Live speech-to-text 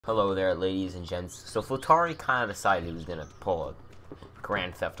Hello there, ladies and gents. So Flutari kind of decided he was gonna pull a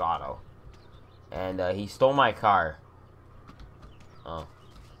Grand Theft Auto, and he stole my car. Oh,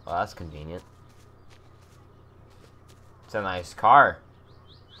 well, that's convenient. It's a nice car.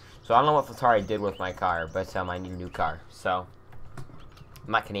 So I don't know what Flutari did with my car, but I need a new car. So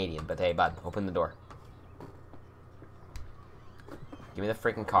I'm not Canadian, but hey, bud, open the door. Give me the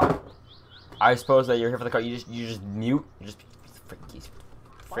freaking car. I suppose that you're here for the car. You just mute. You just frick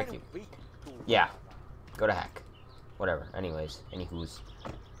you. Yeah. Go to heck. Whatever. Anyways. Anywho's.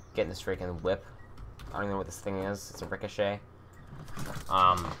 Getting this freaking whip. I don't even know what this thing is. It's a Richochet.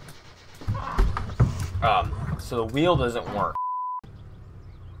 So the wheel doesn't work.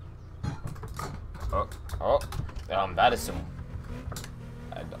 That is some...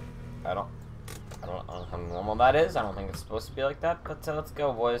 I don't know how normal that is. I don't think it's supposed to be like that, but let's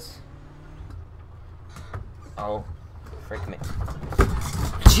go, boys. Oh. Frick me.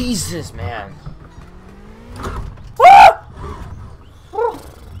 Jesus, man. Woo!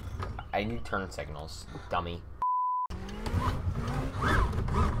 I need turn signals, dummy.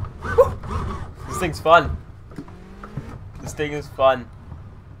 Woo! This thing's fun. This thing is fun.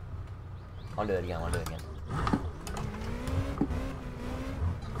 I'll do it again, I'll do it again.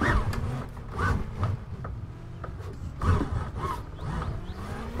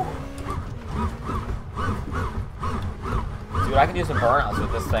 Dude, I can do some burnouts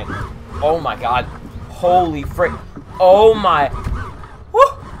with this thing. Oh my god. Holy frick. Oh my. Woo!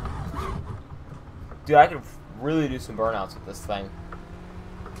 Dude, I could really do some burnouts with this thing.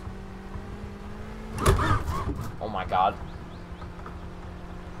 Oh my god.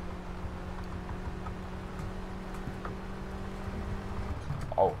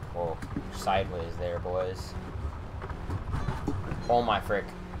 Oh, whoa. Sideways there, boys. Oh my frick.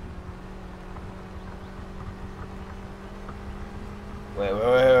 Wait,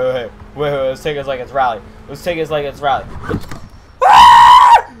 let's take it like it's rally. Let's take it like it's rally.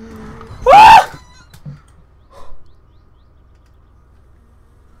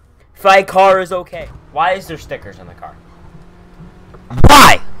 My car is okay. Why is there stickers on the car?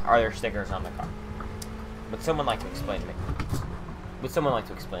 Why are there stickers on the car? Would someone like to explain to me? Would someone like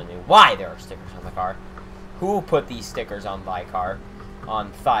to explain to me why there are stickers on the car? Who put these stickers on thy car?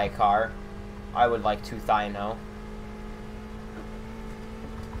 On thigh car? I would like to thigh know.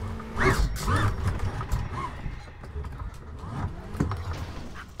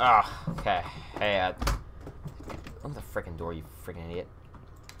 Ah, okay. Hey, open the freaking door, you freaking idiot.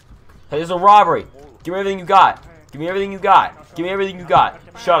 Hey, there's a robbery! Give me everything you got! Give me everything you got! Give me everything you got!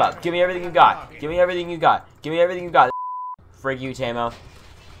 Shut up! Give me everything you got! Give me everything you got! Give me everything you got! Frig you, Tamo.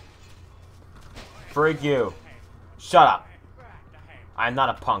 Frig you. Shut up. I'm not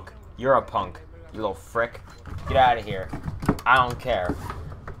a punk. You're a punk, you little frick. Get out of here. I don't care.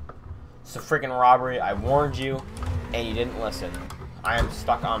 It's a freaking robbery. I warned you, and you didn't listen. I am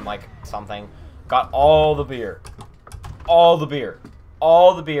stuck on, like, something. Got all the beer. All the beer.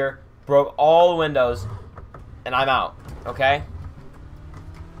 All the beer. Broke all the windows. And I'm out. Okay?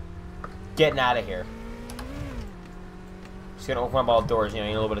 Getting out of here. Just gonna open up all the doors. You know,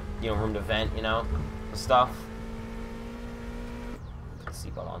 you need a little bit of, room to vent, and stuff. Put the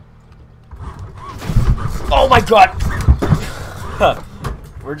seatbelt on. Oh my god!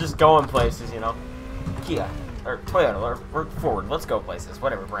 We're just going places, Kia. Or Toyota, or Ford. Let's go places.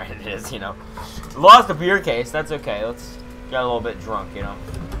 Whatever brand it is, Lost the beer case. That's okay. Let's get a little bit drunk,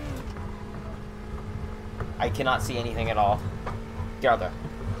 I cannot see anything at all. Get out there.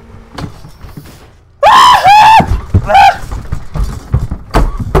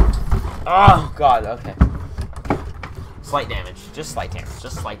 Oh, God. Okay. Slight damage. Just slight damage.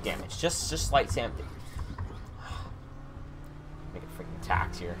 Just slight damage. Just slight damage. Make a freaking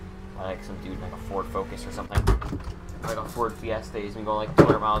tax here. Like some dude in like a Ford Focus or something. Like a Ford Fiesta. He's been going like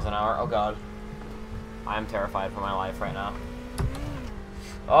 200 miles an hour. Oh god. I am terrified for my life right now.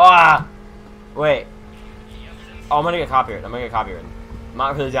 Ah! Wait. Oh, I'm gonna get copyrighted. I'm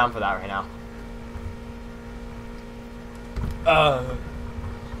not really down for that right now.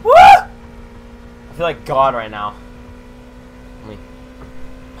 Woo! I feel like God right now. Only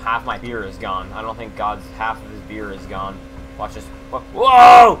half my beer is gone. I don't think God's half of his beer is gone. Watch this.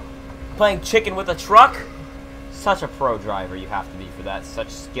 Whoa! Playing chicken with a truck? Such a pro driver you have to be for that. Such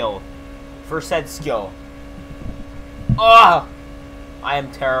skill. For said skill. Ugh! I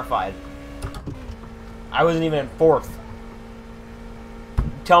am terrified. I wasn't even in fourth.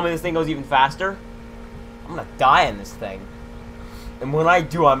 Tell me this thing goes even faster? I'm gonna die in this thing. And when I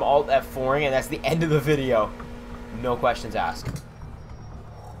do, I'm Alt F4ing, and that's the end of the video. No questions asked.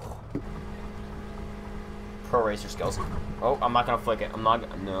 pro racer skills. Oh, I'm not gonna flick it. I'm not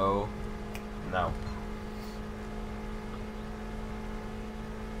gonna, no. No.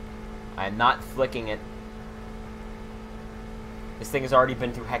 I am not flicking it. This thing has already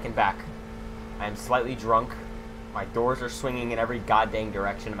been through heck and back. I am slightly drunk. My doors are swinging in every goddamn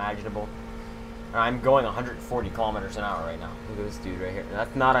direction imaginable. And I'm going 140 kilometers an hour right now. Look at this dude right here.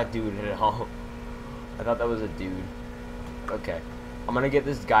 That's not a dude at all. I thought that was a dude. Okay. I'm gonna get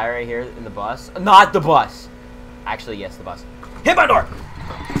this guy right here in the bus. Not the bus! Actually, yes, the bus. Hit my door!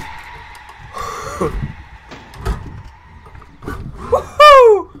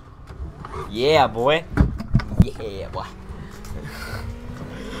 Woohoo! Yeah, boy. Yeah, boy.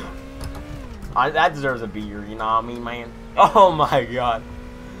 That deserves a beer, you know what I mean, man? Oh my god.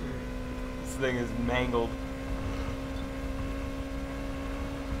 This thing is mangled.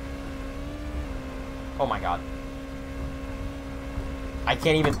 Oh my god. I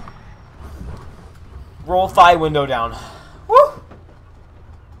can't even... Roll thigh window down. Woo!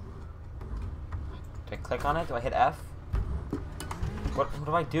 Do I click on it? Do I hit F? What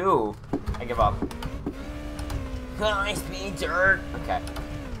do I do? I give up. High speed dirt. Okay.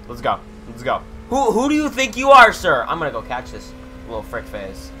 Let's go. Let's go. Who do you think you are, sir? I'm gonna go catch this little frick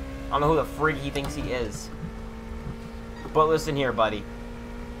face. I don't know who the frig he thinks he is. But listen here, buddy.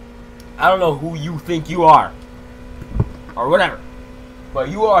 I don't know who you think you are. Or whatever. But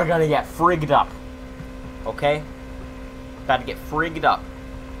you are gonna get frigged up. Okay? About to get frigged up.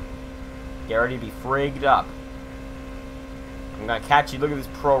 Get ready to be frigged up. I'm gonna catch you. Look at these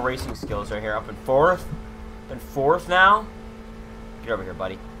pro racing skills right here. Up in fourth. Up in fourth now. Get over here,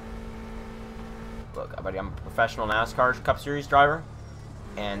 buddy. Look, buddy, I'm a professional NASCAR Cup Series driver.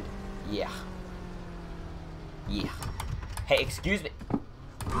 And, yeah. Yeah. Hey, excuse me.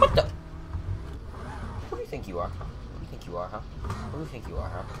 What the? Who do you think you are? Who do you think you are, huh? Who do you think you are,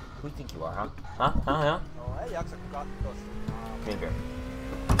 huh? Who do you think you are, huh? Huh? Huh? Huh? Come here, beer.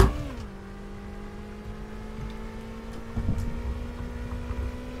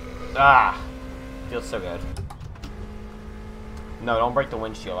 Ah! Feels so good. No, don't break the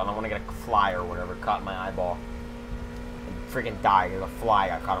windshield. I don't want to get a fly or whatever caught in my eyeball. And freaking die because a fly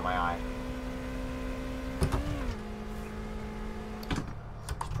got caught in my eye.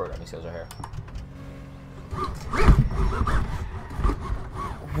 These programming skills are here.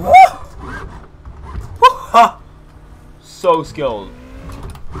 So skilled.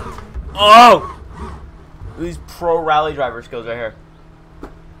 Oh! These pro rally driver skills right here.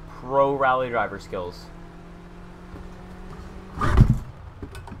 Pro rally driver skills.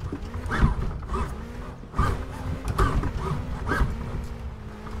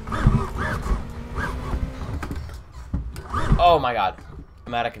 Oh my god.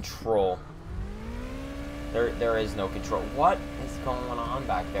 I'm out of control. There is no control. What is going on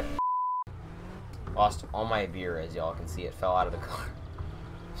back there? Lost all my beer, as y'all can see. It fell out of the car.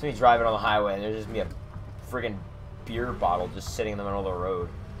 So me driving on the highway and there's just me a friggin' beer bottle just sitting in the middle of the road.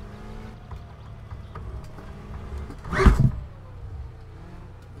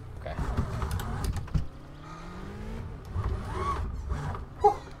 Okay.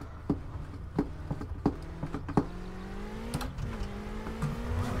 Whew.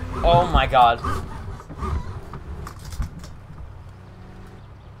 Oh my god.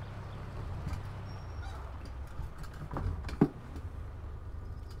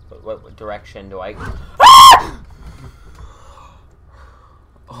 What direction do I... Ah!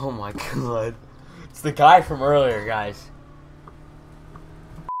 Oh my god. It's the guy from earlier, guys.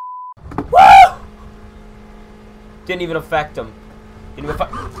 Woo! Didn't even affect him. Didn't even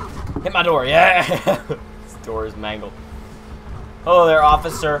affect... Hit my door, yeah! This door is mangled. Hello there,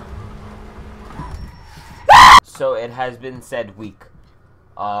 officer. So it has been said week.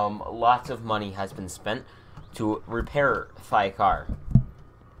 Lots of money has been spent to repair my car.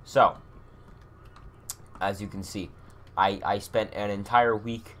 So, as you can see, I spent an entire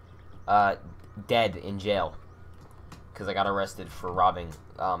week dead in jail because I got arrested for robbing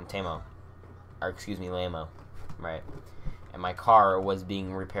Tamo, or excuse me, Lamo, right? And my car was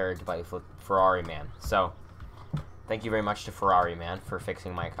being repaired by Ferrari Man. So, thank you very much to Ferrari Man for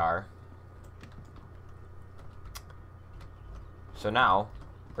fixing my car. So now,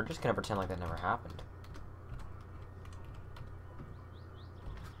 we're just gonna pretend like that never happened.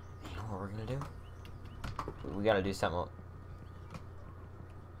 What we're gonna do? We gotta do something.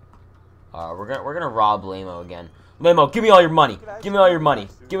 We're gonna rob Lamo again. Lamo, give me all your money. Give me all your money.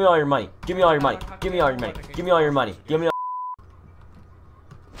 Give me all your money. Give me all your money. Give me all your money. Give me all your money. Give me all.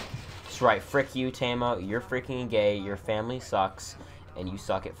 That's right. Frick you, Tamo. You're freaking gay. Your family sucks, and you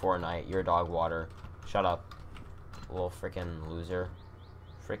suck at Fortnite. You're dog water. Shut up, little freaking loser.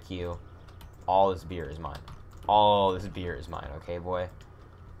 Frick you. All this beer is mine. Oh, this beer is mine, okay, boy?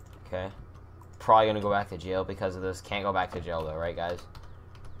 Okay. Probably gonna go back to jail because of this. Can't go back to jail, though, right, guys?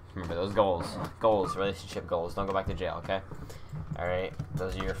 Remember those goals. Goals, relationship goals. Don't go back to jail, okay? Alright,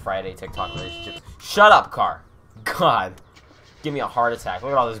 those are your Friday TikTok relationships. Shut up, car! God. Give me a heart attack.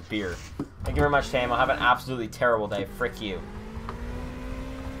 Look at all this beer. Thank you very much, Tam. I'll have an absolutely terrible day. Frick you.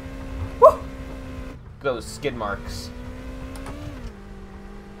 Woo! Those skid marks.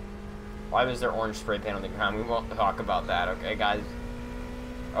 Why was there orange spray paint on the ground? We won't talk about that, okay, guys?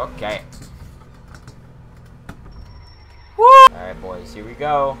 Okay. Woo! Alright, boys, here we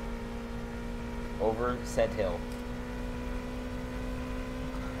go. Over said hill.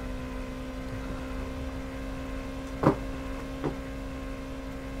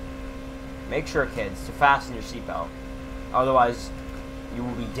 Make sure, kids, to fasten your seatbelt. Otherwise, you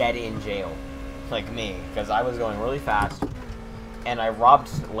will be dead in jail. Like me, because I was going really fast, and I robbed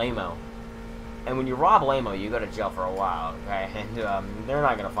Lamo. And when you rob Lamo, you go to jail for a while, okay? And they're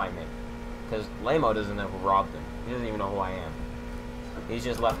not going to find me. Because Lamo doesn't know who robbed him. He doesn't even know who I am. He's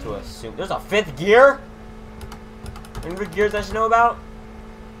just left to assume. There's a 5th gear? Any good gears I should know about?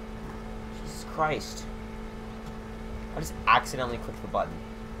 Jesus Christ. I just accidentally clicked the button.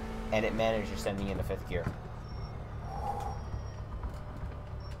 And it managed to send me into 5th gear.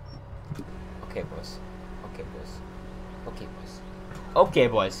 Okay, boys. Okay, boys. Okay, boys. Okay,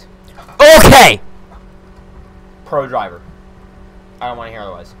 boys. Okay! Pro driver. I don't want to hear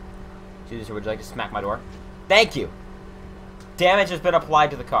otherwise. Jesus, would you like to smack my door? Thank you! Damage has been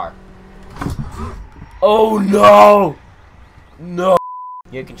applied to the car. Oh, no! No!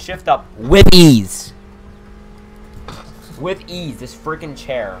 You can shift up with ease. With ease. This freaking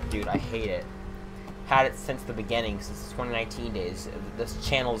chair. Dude, I hate it. Had it since the beginning, since the 2019 days. This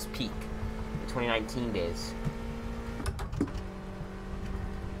channel's peak. The 2019 days.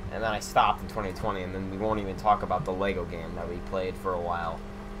 And then I stopped in 2020, and then we won't even talk about the Lego game that we played for a while.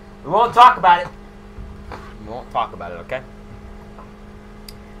 We won't talk about it! We won't talk about it, okay?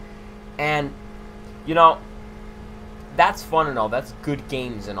 And, you know, that's fun and all. That's good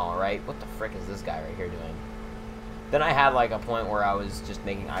games and all, right? What the frick is this guy right here doing? Then I had, like, a point where I was just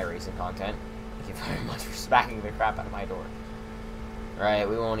making iRacing content. Thank you very much for smacking the crap out of my door. Right,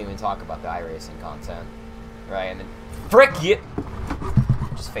 we won't even talk about the iRacing content. Right, and then... Frick you!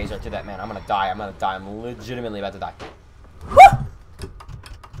 Just phase right through that, man. I'm gonna die. I'm gonna die. I'm legitimately about to die. Woo!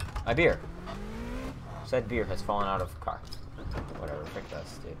 My beer. Said beer has fallen out of the car. Whatever. Frick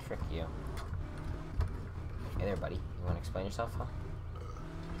this, dude. Frick you. Hey there, buddy. You wanna explain yourself, huh?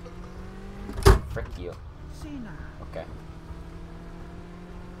 Frick you. Okay.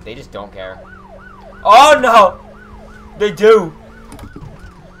 They just don't care. Oh, no! They do!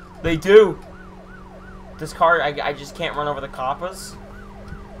 They do! This car, I just can't run over the coppers.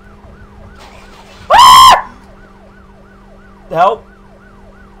 Help!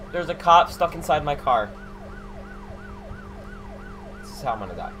 There's a cop stuck inside my car. This is how I'm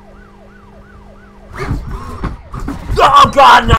gonna die. Oh God, no!